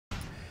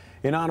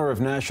In honor of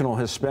National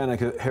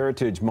Hispanic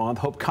Heritage Month,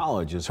 Hope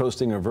College is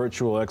hosting a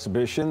virtual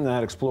exhibition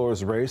that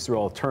explores race through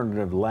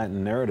alternative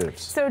Latin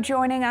narratives. So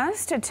joining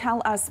us to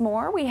tell us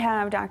more, we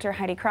have Dr.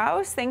 Heidi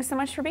Kraus. Thanks so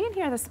much for being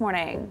here this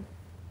morning.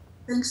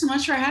 Thanks so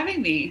much for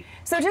having me.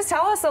 So just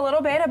tell us a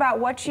little bit about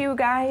what you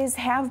guys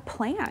have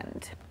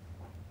planned.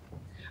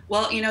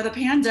 Well, you know, the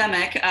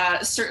pandemic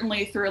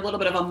certainly threw a little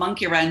bit of a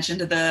monkey wrench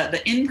into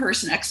the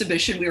in-person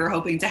exhibition we were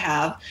hoping to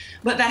have,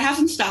 but that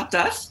hasn't stopped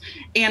us.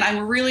 And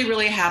I'm really,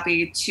 really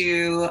happy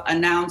to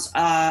announce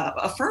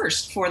a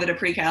first for the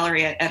Dupree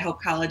Gallery at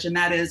Hope College, and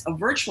that is a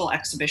virtual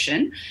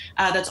exhibition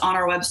that's on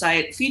our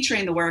website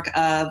featuring the work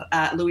of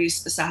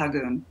Luis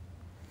Sahagún.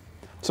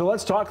 So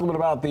let's talk a little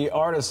bit about the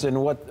artist and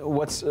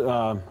what's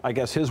I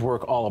guess, his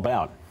work all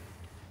about.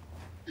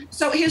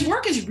 So his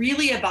work is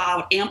really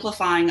about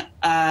amplifying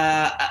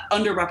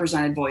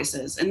underrepresented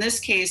voices, in this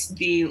case,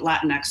 the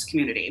Latinx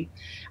community.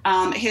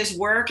 His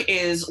work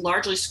is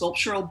largely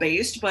sculptural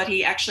based, but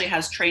he actually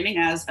has training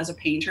as a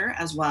painter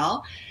as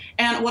well.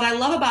 And what I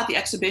love about the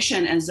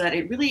exhibition is that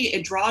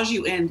it draws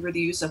you in through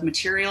the use of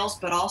materials,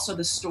 but also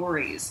the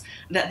stories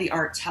that the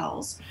art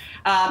tells.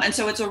 And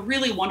so it's a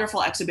really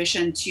wonderful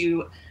exhibition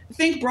to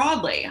think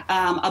broadly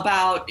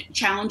about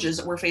challenges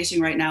that we're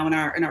facing right now in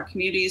our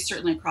communities,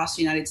 certainly across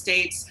the United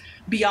States,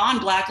 beyond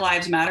Black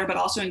Lives Matter, but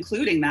also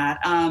including that,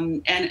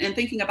 and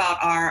thinking about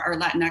our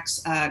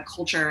Latinx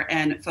culture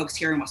and folks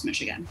here in West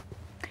Michigan.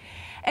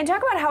 And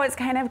talk about how it's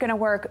kind of going to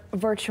work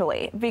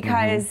virtually,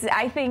 because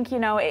I think, you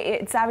know,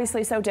 it's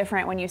obviously so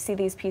different when you see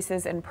these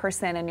pieces in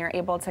person and you're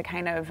able to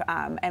kind of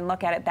and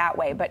look at it that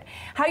way, but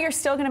how you're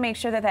still going to make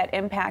sure that that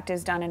impact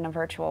is done in a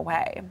virtual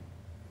way.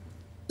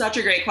 Such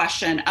a great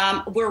question.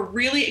 We're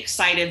really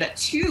excited that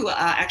two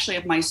actually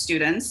of my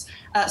students,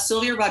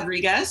 Sylvia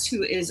Rodriguez,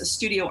 who is a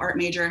studio art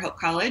major at Hope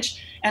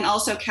College, and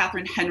also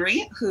Catherine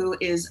Henry, who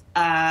is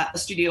a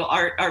studio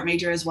art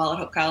major as well at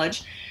Hope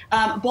College.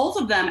 Both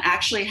of them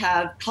actually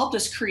have helped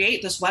us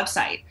create this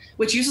website,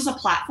 which uses a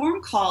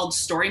platform called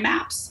Story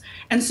Maps.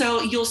 And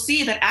so you'll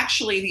see that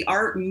actually the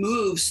art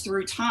moves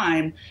through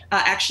time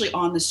actually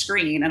on the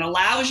screen and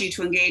allows you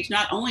to engage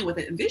not only with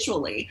it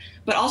visually,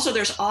 but also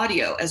there's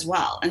audio as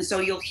well. And so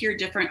you'll hear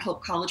different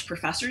Hope College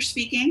professors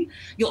speaking.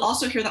 You'll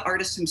also hear the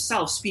artist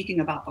himself speaking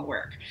about the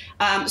work.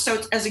 So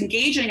it's as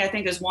engaging, I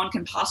think, as one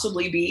can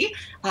possibly be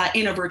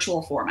in a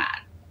virtual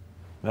format.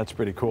 That's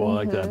pretty cool.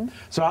 I like that.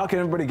 So how can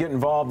everybody get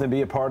involved and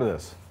be a part of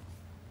this?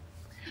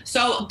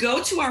 So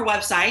go to our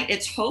website.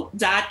 It's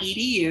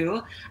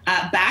hope.edu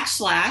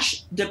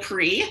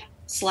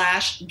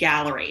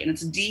 /Dupree/gallery, and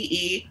it's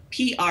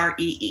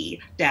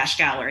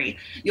DEPREE-gallery.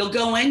 You'll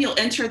go in, you'll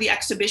enter the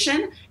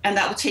exhibition, and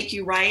that will take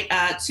you right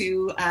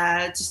to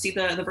see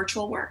the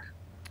virtual work.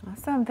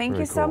 Awesome. Thank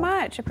you so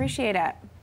much. Appreciate it.